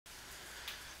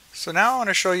So now I want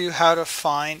to show you how to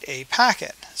find a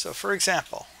packet. So for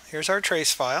example, here's our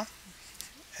trace file,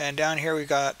 and down here we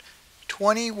got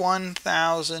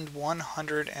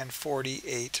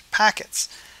 21,148 packets,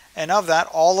 and of that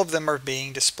all of them are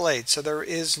being displayed, so there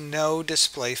is no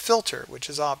display filter, which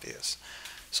is obvious.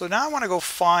 So now I want to go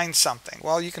find something.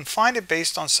 Well, you can find it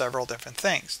based on several different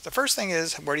things. The first thing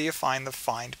is, where do you find the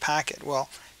find packet? Well,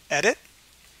 edit,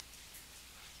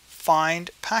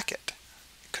 find packet,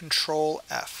 Control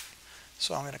F.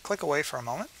 So I'm going to click away for a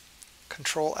moment,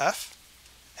 Control F,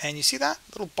 and you see that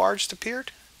little bar just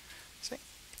appeared? See,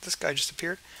 this guy just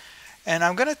appeared. And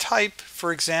I'm going to type,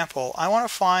 for example, I want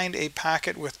to find a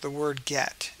packet with the word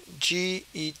get,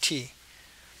 G-E-T.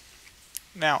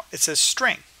 Now, it says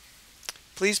string.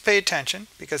 Please pay attention,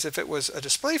 because if it was a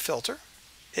display filter,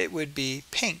 it would be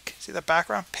pink. See that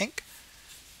background? Pink.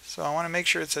 So I want to make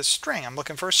sure it says string. I'm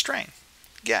looking for a string.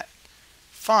 Get.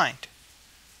 Find.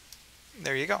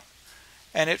 There you go.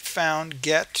 And it found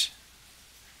get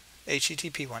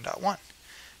HTTP 1.1.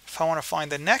 If I want to find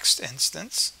the next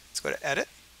instance, let's go to Edit.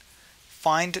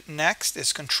 Find next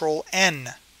is Control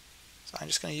N. So I'm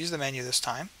just going to use the menu this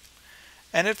time.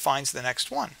 And it finds the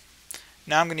next one.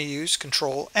 Now I'm going to use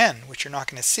Control N, which you're not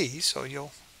going to see, so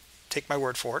you'll take my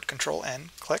word for it. Control N,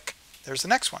 click. There's the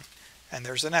next one. And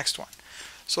there's the next one.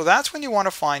 So that's when you want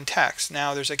to find text.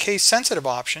 Now there's a case sensitive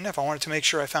option. If I wanted to make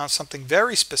sure I found something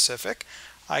very specific,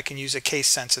 I can use a case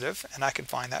sensitive and I can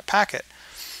find that packet.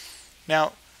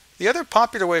 Now the other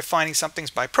popular way of finding something is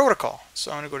by protocol.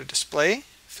 So I'm going to go to Display,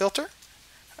 Filter.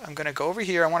 I'm going to go over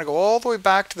here. I want to go all the way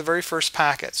back to the very first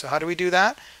packet. So how do we do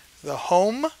that? The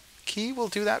Home key will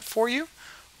do that for you,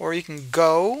 or you can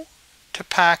go to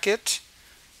packet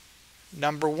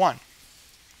number 1.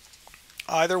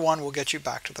 Either one will get you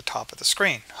back to the top of the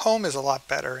screen. Home is a lot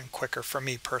better and quicker for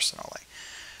me personally.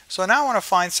 So now I want to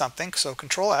find something, so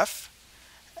Control F,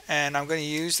 and I'm going to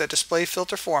use that display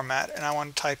filter format, and I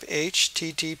want to type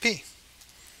HTTP.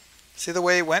 See the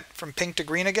way it went from pink to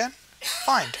green again?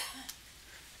 Find.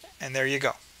 And there you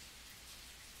go.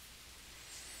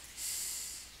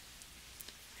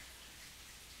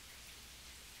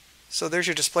 So there's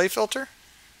your display filter,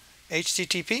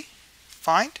 HTTP,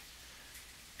 find,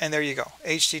 and there you go,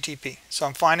 HTTP. So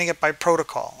I'm finding it by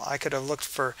protocol. I could have looked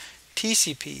for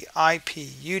TCP, IP,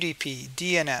 UDP,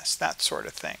 DNS, that sort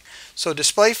of thing. So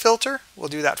display filter will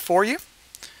do that for you.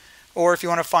 Or if you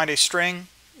want to find a string,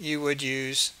 you would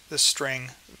use the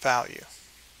string value.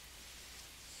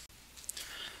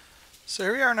 So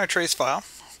here we are in our trace file.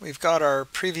 We've got our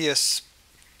previous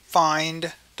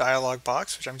find dialog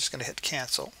box, which I'm just going to hit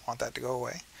cancel. I want that to go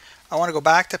away. I want to go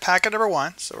back to packet number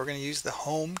 1, so we're going to use the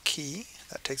home key.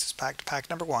 That takes us back to packet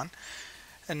number 1.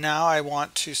 And now I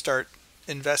want to start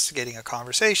investigating a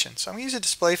conversation. So I'm going to use a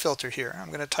display filter here. I'm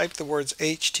going to type the words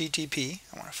HTTP.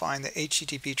 I want to find the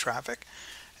HTTP traffic,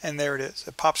 and there it is.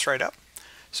 It pops right up.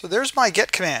 So there's my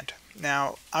get command.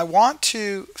 Now I want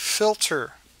to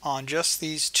filter on just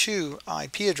these 2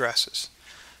 IP addresses.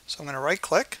 So I'm going to right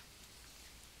click,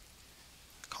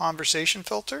 Conversation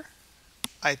Filter,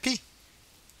 IP,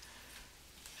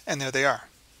 and there they are.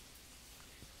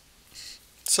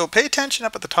 So pay attention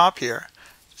up at the top here.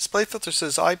 Display filter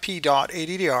says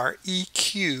IP.addr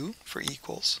EQ for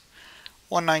equals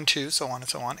 192, so on and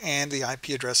so on, and the IP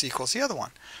address equals the other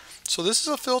one. So this is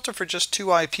a filter for just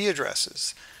 2 IP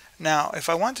addresses. Now if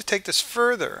I want to take this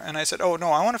further and I said, oh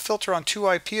no, I want to filter on 2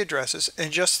 IP addresses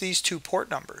and just these 2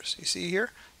 port numbers. You see here,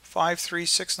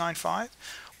 53695.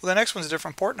 Well, the next one's a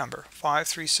different port number,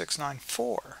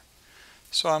 53694.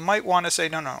 So I might want to say,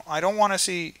 no, I don't want to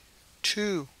see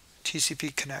 2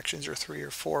 TCP connections or 3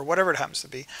 or 4, whatever it happens to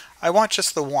be. I want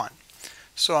just the one.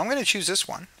 So I'm going to choose this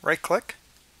one, right click,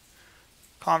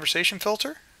 Conversation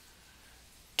Filter,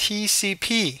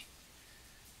 TCP.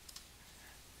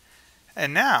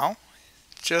 And now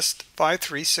just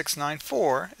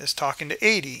 53694 is talking to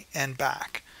 80 and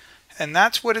back. And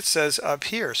that's what it says up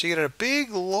here. So you get a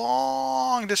big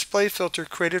long display filter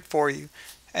created for you,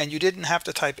 and you didn't have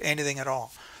to type anything at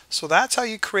all. So that's how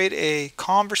you create a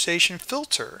conversation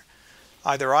filter,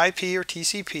 either IP or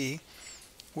TCP,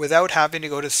 without having to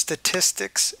go to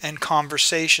statistics and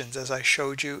conversations, as I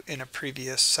showed you in a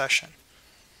previous session.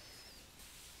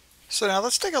 So now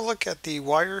let's take a look at the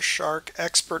Wireshark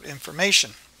expert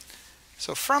information.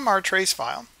 So from our trace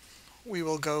file, we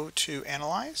will go to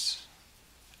Analyze,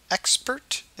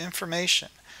 Expert Information.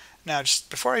 Now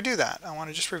just before I do that, I want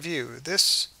to just review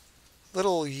this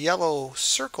little yellow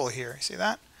circle here. See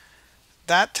that?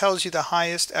 That tells you the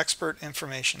highest expert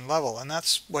information level, and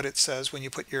that's what it says when you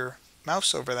put your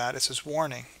mouse over that. It says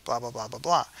warning, blah, blah, blah, blah,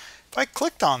 blah. If I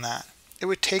clicked on that, it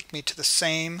would take me to the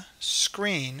same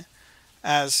screen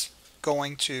as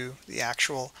going to the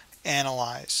actual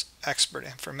Analyze Expert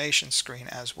Information screen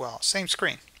as well. Same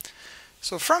screen.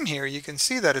 So from here you can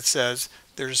see that it says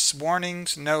there's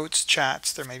warnings, notes,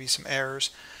 chats, there may be some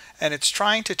errors, and it's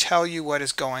trying to tell you what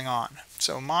is going on.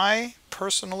 So my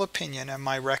personal opinion and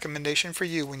my recommendation for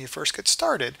you when you first get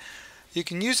started, you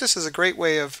can use this as a great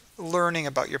way of learning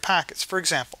about your packets. For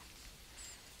example,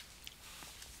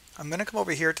 I'm going to come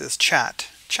over here to this chat.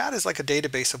 Chat is like a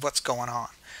database of what's going on.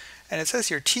 And it says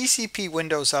here TCP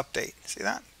Windows Update. See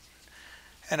that?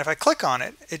 And if I click on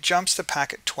it, it jumps to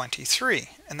packet 23.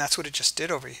 And that's what it just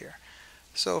did over here.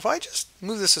 So if I just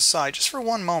move this aside just for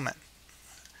one moment,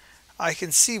 I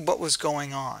can see what was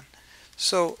going on.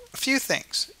 So a few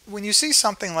things. When you see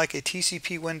something like a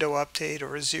TCP window update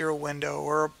or a zero window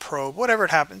or a probe, whatever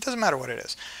it happens, it doesn't matter what it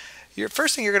is. Your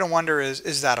first thing you're going to wonder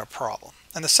is that a problem?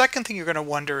 And the second thing you're going to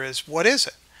wonder is, what is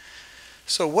it?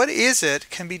 So what is it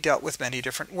can be dealt with many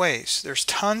different ways. There's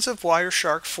tons of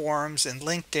Wireshark forums in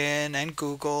LinkedIn and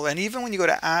Google, and even when you go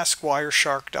to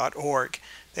askwireshark.org,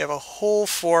 they have a whole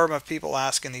forum of people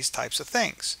asking these types of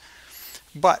things.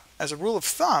 But as a rule of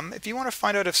thumb, if you want to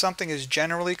find out if something is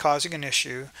generally causing an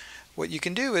issue, what you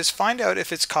can do is find out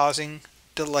if it's causing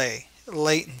delay,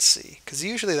 latency, because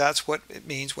usually that's what it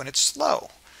means when it's slow.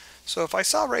 So if I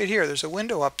saw right here, there's a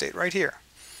window update right here.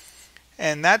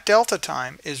 And that delta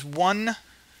time is 1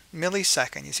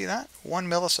 millisecond. You see that? 1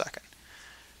 millisecond.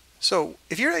 So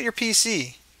if you're at your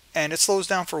PC and it slows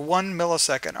down for 1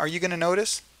 millisecond, are you going to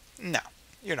notice? No,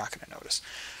 you're not going to notice.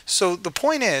 So the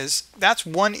point is, that's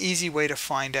one easy way to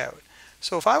find out.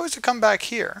 So if I was to come back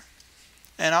here,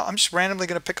 and I'm just randomly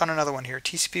going to pick on another one here,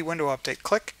 TCP window update,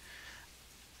 click,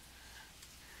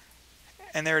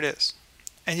 and there it is.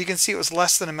 And you can see it was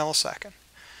less than a millisecond.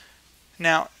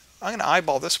 Now, I'm going to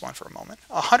eyeball this one for a moment.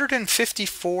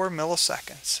 154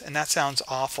 milliseconds, and that sounds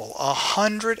awful.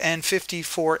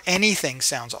 154 anything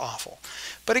sounds awful.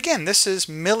 But again, this is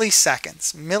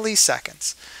milliseconds,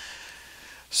 milliseconds.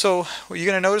 So are you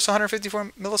going to notice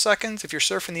 154 milliseconds if you're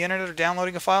surfing the internet or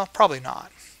downloading a file? Probably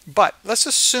not. But let's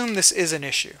assume this is an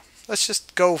issue. Let's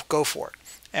just go for it.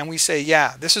 And we say,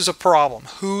 yeah, this is a problem.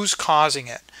 Who's causing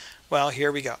it? Well,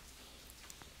 here we go.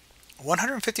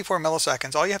 154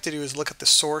 milliseconds, all you have to do is look at the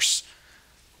source,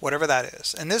 whatever that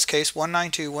is. In this case,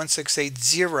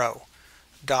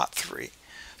 192.168.0.3.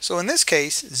 So in this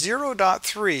case,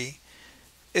 0.3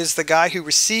 is the guy who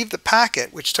received the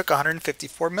packet, which took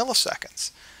 154 milliseconds.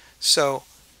 So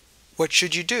what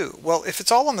should you do? Well, if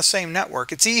it's all on the same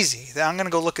network, it's easy. Then I'm going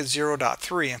to go look at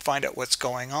 0.3 and find out what's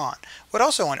going on. What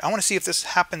else I want to see if this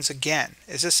happens again.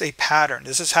 Is this a pattern?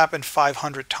 Does this happen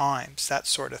 500 times? That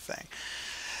sort of thing.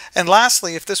 And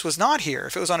lastly, if this was not here,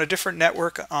 if it was on a different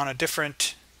network, in a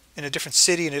different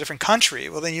city, in a different country,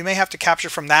 well, then you may have to capture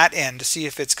from that end to see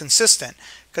if it's consistent,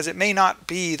 because it may not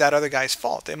be that other guy's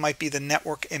fault. It might be the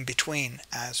network in between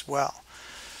as well.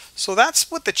 So that's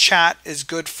what the chat is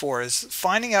good for, is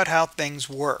finding out how things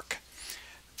work.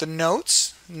 The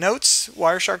notes,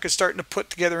 Wireshark is starting to put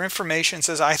together information and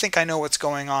says, I think I know what's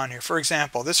going on here. For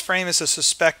example, this frame is a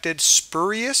suspected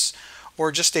spurious or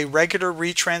just a regular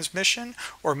retransmission,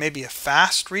 or maybe a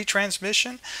fast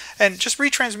retransmission. And just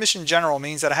retransmission in general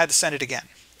means that I had to send it again,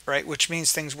 right? Which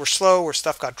means things were slow or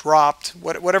stuff got dropped,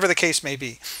 whatever the case may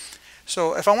be.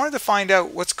 So if I wanted to find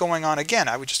out what's going on again,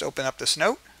 I would just open up this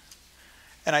note,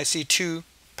 and I see 2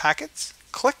 packets.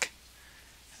 Click.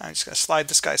 I'm just going to slide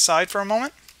this guy aside for a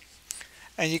moment.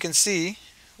 And you can see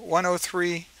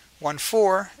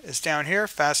 103.14 is down here,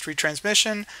 fast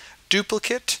retransmission,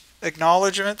 duplicate,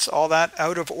 acknowledgements, all that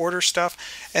out of order stuff,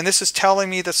 and this is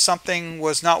telling me that something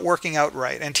was not working out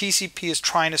right, and TCP is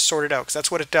trying to sort it out, because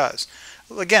that's what it does.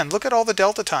 Again, look at all the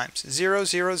delta times, 0,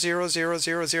 0, 0, 0,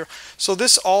 0, 0. So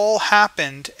this all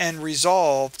happened and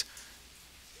resolved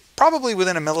probably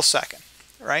within a millisecond,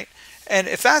 right? And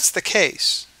if that's the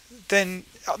case, then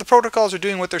the protocols are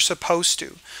doing what they're supposed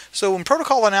to. So in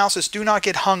protocol analysis, do not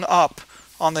get hung up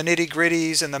on the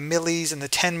nitty-gritties and the millis and the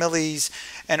 10 millis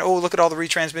and, oh, look at all the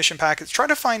retransmission packets. Try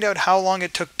to find out how long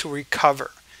it took to recover,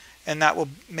 and that will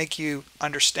make you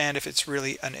understand if it's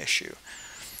really an issue.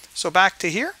 So back to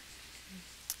here.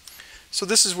 So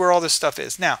this is where all this stuff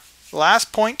is. Now,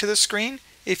 last point to the screen,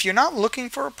 if you're not looking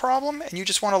for a problem and you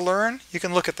just want to learn, you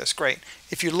can look at this. Great.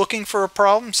 If you're looking for a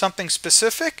problem, something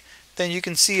specific, then you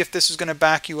can see if this is going to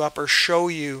back you up or show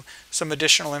you some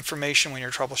additional information when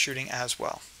you're troubleshooting as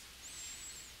well.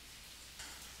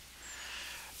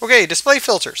 Okay, display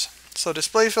filters. So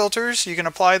display filters, you can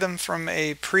apply them from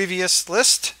a previous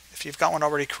list if you've got one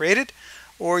already created,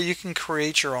 or you can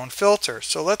create your own filter.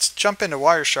 So let's jump into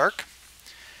Wireshark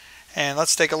and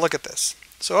let's take a look at this.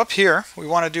 So up here, we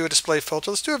want to do a display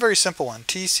filter. Let's do a very simple one,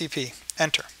 TCP,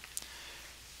 enter.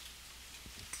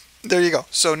 There you go.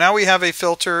 So now we have a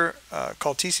filter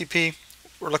called TCP.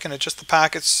 We're looking at just the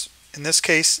packets. In this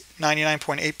case,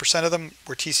 99.8% of them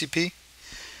were TCP.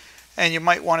 And you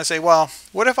might want to say, well,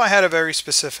 what if I had a very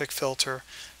specific filter?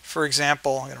 For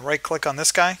example, I'm going to right click on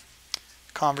this guy,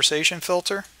 conversation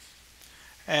filter,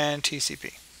 and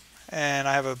TCP. And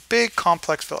I have a big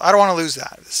complex filter. I don't want to lose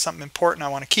that. It's something important I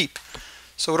want to keep.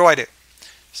 So what do?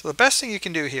 So the best thing you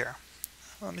can do here,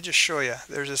 let me just show you.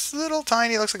 There's this little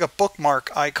tiny, looks like a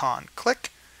bookmark icon. Click,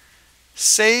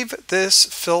 save this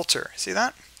filter. See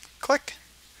that? Click.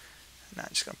 Now I'm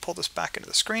just going to pull this back into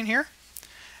the screen here.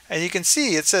 And you can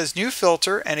see it says new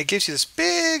filter, and it gives you this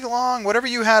big, long, whatever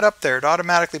you had up there, it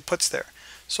automatically puts there.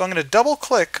 So I'm going to double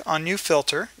click on new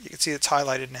filter. You can see it's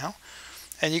highlighted now.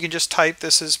 And you can just type,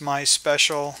 this is my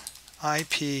special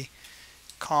IP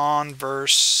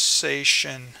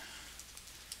conversation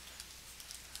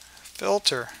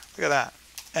filter. Look at that.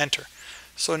 Enter.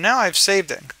 So now I've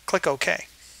saved it. Click OK.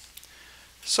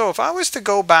 So if I was to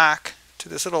go back to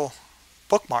this little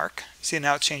bookmark, see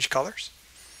now it's changed colors.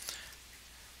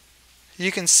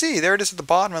 You can see there it is at the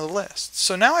bottom of the list.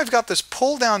 So now I've got this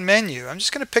pull down menu. I'm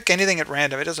just going to pick anything at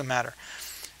random. It doesn't matter.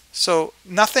 So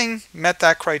nothing met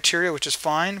that criteria, which is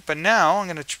fine. But now I'm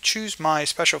going to choose my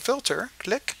special filter.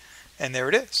 Click. And there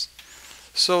it is.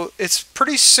 So it's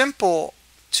pretty simple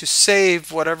to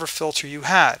save whatever filter you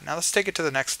had. Now let's take it to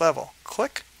the next level.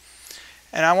 Click.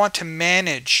 And I want to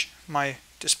manage my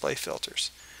display filters.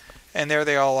 And there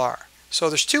they all are. So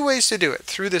there's two ways to do it.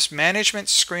 Through this management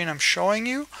screen I'm showing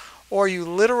you, or you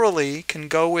literally can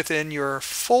go within your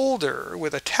folder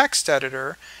with a text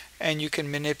editor and you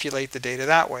can manipulate the data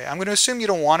that way. I'm going to assume you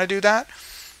don't want to do that.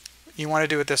 You want to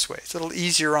do it this way. It's a little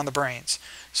easier on the brains.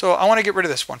 So I want to get rid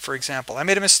of this one, for example. I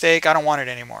made a mistake. I don't want it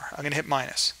anymore. I'm going to hit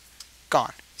minus.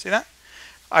 Gone. See that?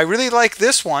 I really like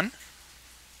this one.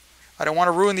 I don't want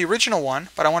to ruin the original one,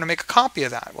 but I want to make a copy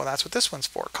of that. Well, that's what this one's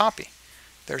for. Copy.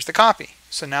 There's the copy.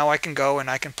 So now I can go and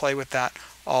I can play with that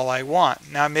all I want.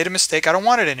 Now I made a mistake. I don't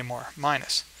want it anymore.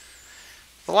 Minus.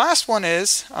 The last one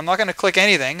is, I'm not going to click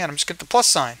anything, and I'm just going to hit the plus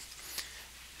sign.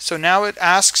 So now it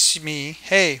asks me,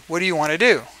 hey, what do you want to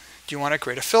do? Do you want to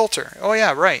create a filter? Oh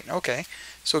yeah, right. Okay.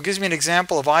 So it gives me an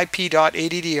example of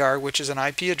IP.addr, which is an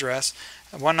IP address,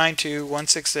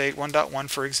 192.168.1.1,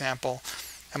 for example.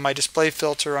 And my display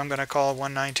filter I'm going to call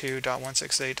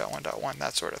 192.168.1.1,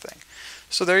 that sort of thing.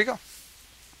 So there you go.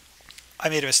 I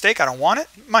made a mistake. I don't want it.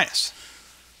 Minus.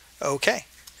 Okay.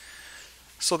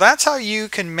 So that's how you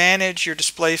can manage your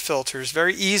display filters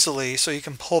very easily, so you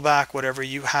can pull back whatever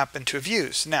you happen to have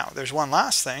used. Now, there's one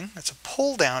last thing. It's a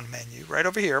pull down menu right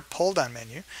over here, pull down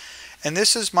menu. And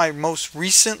this is my most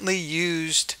recently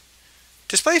used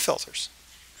display filters.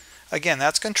 Again,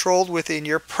 that's controlled within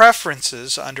your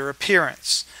preferences under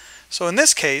appearance. So in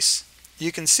this case,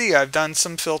 you can see I've done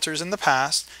some filters in the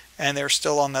past and they're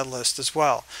still on that list as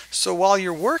well. So while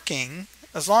you're working,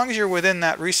 as long as you're within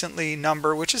that recently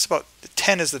number, which is about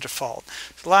 10 is the default,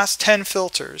 the last 10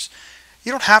 filters,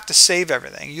 you don't have to save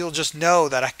everything. You'll just know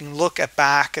that I can look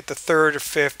back at the third or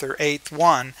fifth or eighth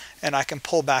one and I can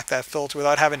pull back that filter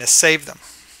without having to save them.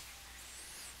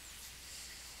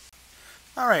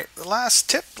 Alright, the last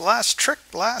tip, last trick,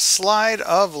 last slide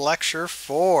of lecture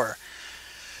 4.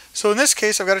 So in this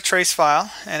case I've got a trace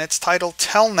file and it's titled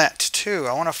telnet2.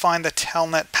 I want to find the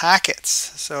telnet packets.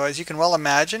 So as you can well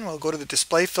imagine, we'll go to the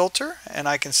display filter and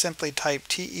I can simply type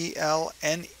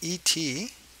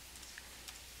telnet,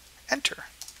 enter.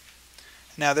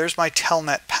 Now there's my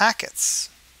telnet packets,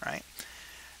 right?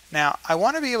 Now I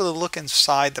want to be able to look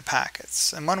inside the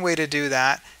packets, and one way to do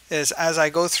that is as I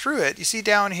go through it, you see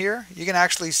down here, you can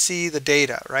actually see the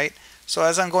data, right? So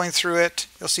as I'm going through it,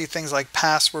 you'll see things like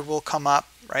password will come up,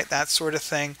 right? That sort of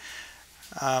thing.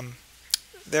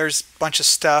 There's a bunch of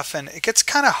stuff, and it gets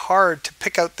kind of hard to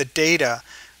pick out the data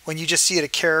when you just see it a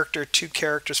character, 2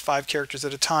 characters, 5 characters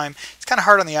at a time. It's kind of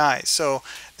hard on the eyes. So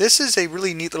this is a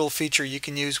really neat little feature you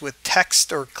can use with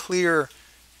text or clear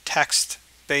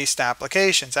text-based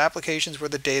applications where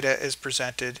the data is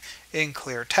presented in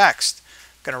clear text.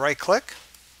 I'm going to right-click.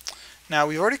 Now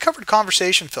we've already covered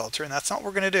conversation filter, and that's not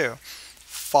what we're going to do.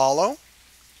 Follow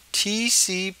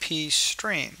TCP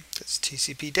stream. That's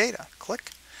TCP data.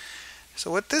 Click. So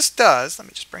what this does, let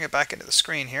me just bring it back into the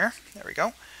screen here. There we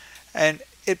go. And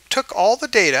it took all the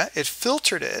data, it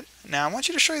filtered it. Now I want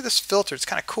you to show you this filter. It's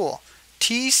kind of cool.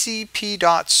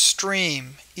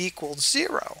 TCP.stream equals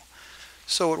 0.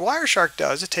 So what Wireshark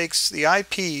does, it takes the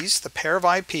IPs, the pair of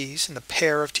IPs, and the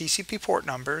pair of TCP port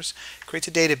numbers, creates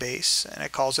a database, and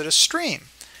it calls it a stream.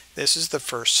 This is the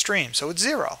first stream, so it's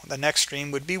 0. The next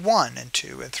stream would be 1 and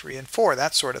 2 and 3 and 4,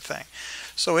 that sort of thing.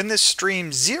 So in this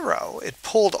stream 0, it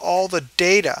pulled all the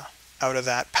data out of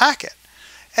that packet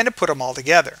and it put them all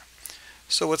together.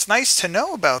 So what's nice to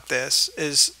know about this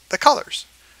is the colors.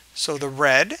 So the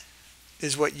red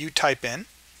is what you type in.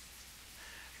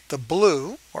 The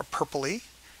blue, or purpley,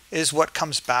 is what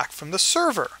comes back from the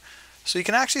server. So you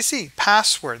can actually see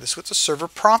password. This is what the server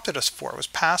prompted us for, was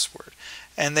password.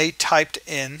 And they typed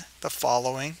in the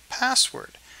following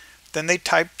password. Then they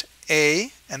typed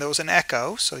A, and there was an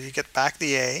echo, so you get back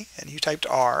the A, and you typed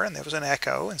R, and there was an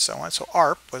echo, and so on. So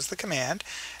ARP was the command,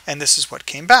 and this is what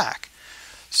came back.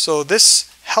 So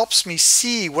this helps me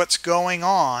see what's going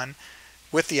on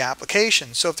with the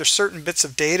application. So if there's certain bits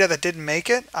of data that didn't make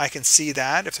it, I can see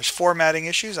that. If there's formatting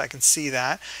issues, I can see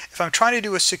that. If I'm trying to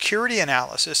do a security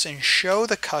analysis and show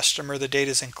the customer the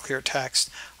data is in clear text,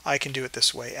 I can do it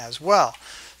this way as well.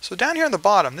 So down here on the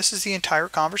bottom, this is the entire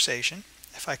conversation.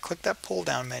 If I click that pull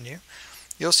down menu,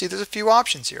 you'll see there's a few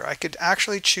options here. I could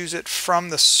actually choose it from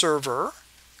the server.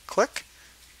 Click.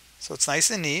 So it's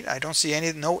nice and neat. I don't see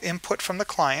no input from the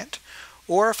client.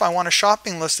 Or if I want a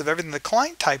shopping list of everything the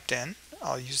client typed in,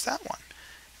 I'll use that one.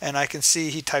 And I can see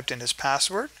he typed in his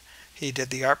password. He did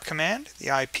the ARP command, the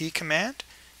IP command,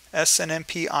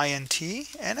 SNMP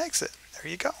INT, and exit.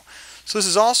 There you go. So this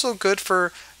is also good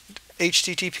for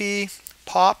HTTP,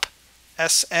 POP,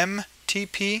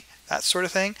 SMTP, that sort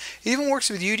of thing. It even works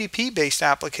with UDP-based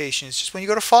applications. Just when you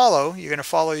go to follow, you're going to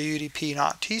follow UDP,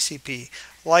 not TCP,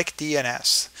 like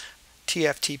DNS,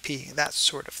 TFTP, that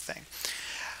sort of thing.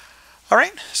 All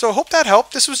right, so I hope that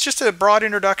helped. This was just a broad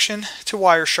introduction to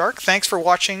Wireshark. Thanks for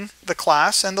watching the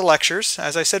class and the lectures.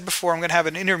 As I said before, I'm going to have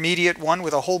an intermediate one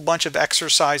with a whole bunch of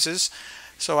exercises.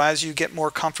 So as you get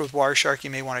more comfortable with Wireshark, you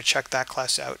may want to check that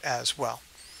class out as well.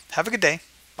 Have a good day.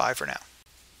 Bye for now.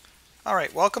 All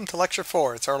right, welcome to Lecture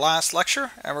 4. It's our last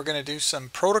lecture, and we're going to do some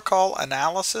protocol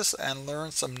analysis and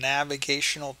learn some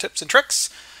navigational tips and tricks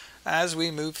as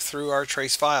we move through our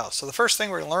trace files. So the first thing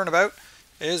we're going to learn about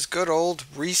is good old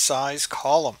resize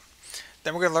column.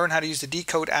 Then we're going to learn how to use the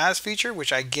decode as feature,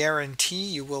 which I guarantee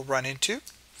you will run into.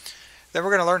 Then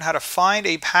we're going to learn how to find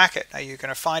a packet. Now you're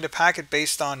going to find a packet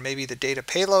based on maybe the data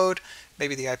payload,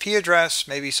 maybe the IP address,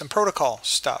 maybe some protocol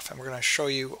stuff, and we're going to show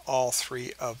you all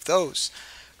three of those.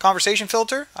 Conversation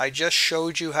filter, I just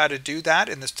showed you how to do that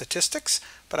in the statistics,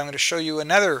 but I'm going to show you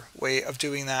another way of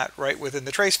doing that right within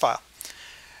the trace file.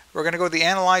 We're going to go to the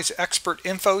Analyze Expert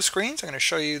Info screens. I'm going to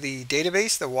show you the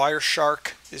database that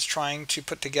Wireshark is trying to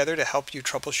put together to help you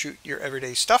troubleshoot your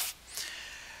everyday stuff.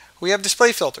 We have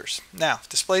display filters. Now,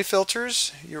 display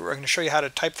filters, we're going to show you how to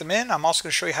type them in. I'm also going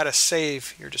to show you how to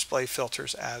save your display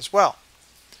filters as well.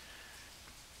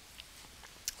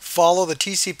 Follow the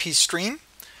TCP stream.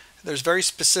 There's very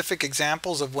specific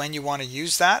examples of when you want to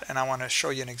use that, and I want to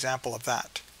show you an example of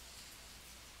that.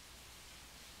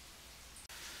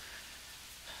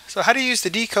 So how to use the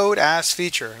decode as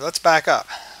feature? Let's back up.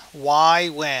 Why,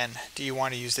 when do you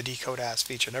want to use the decode as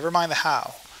feature? Never mind the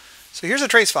how. So here's a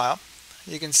trace file.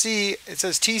 You can see it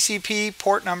says TCP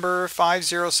port number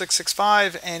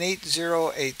 50665 and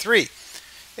 8083.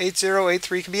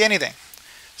 8083 can be anything.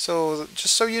 So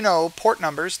just so you know, port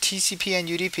numbers, TCP and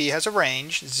UDP has a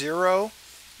range 0,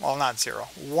 well not 0,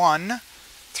 1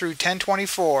 through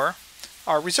 1024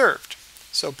 are reserved.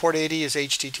 So port 80 is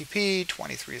HTTP,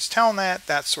 23 is Telnet,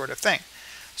 that sort of thing.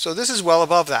 So this is well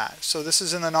above that. So this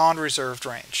is in the non-reserved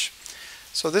range.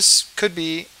 So this could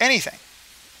be anything.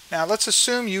 Now let's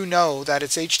assume you know that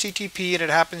it's HTTP and it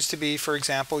happens to be, for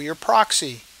example, your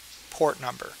proxy port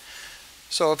number.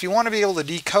 So if you want to be able to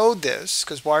decode this,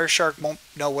 because Wireshark won't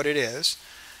know what it is,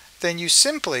 then you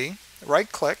simply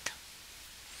right-click,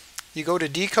 you go to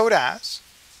Decode As,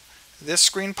 this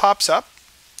screen pops up.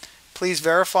 Please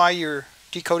verify you're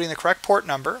decoding the correct port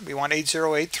number. We want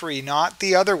 8083, not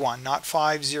the other one, not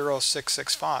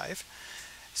 50665.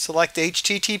 Select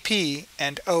HTTP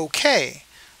and OK.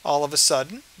 All of a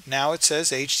sudden, now it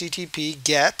says HTTP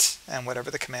GET and whatever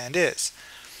the command is.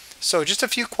 So just a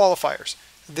few qualifiers.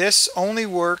 This only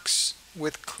works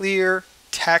with clear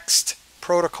text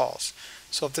protocols.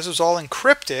 So if this was all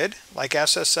encrypted, like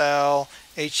SSL,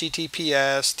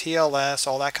 HTTPS, TLS,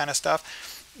 all that kind of stuff,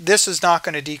 this is not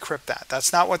going to decrypt that.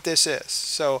 That's not what this is.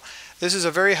 So this is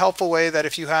a very helpful way that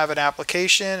if you have an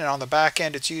application and on the back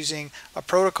end it's using a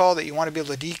protocol that you want to be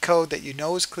able to decode that you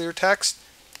know is clear text,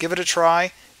 give it a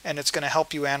try and it's going to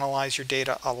help you analyze your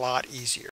data a lot easier.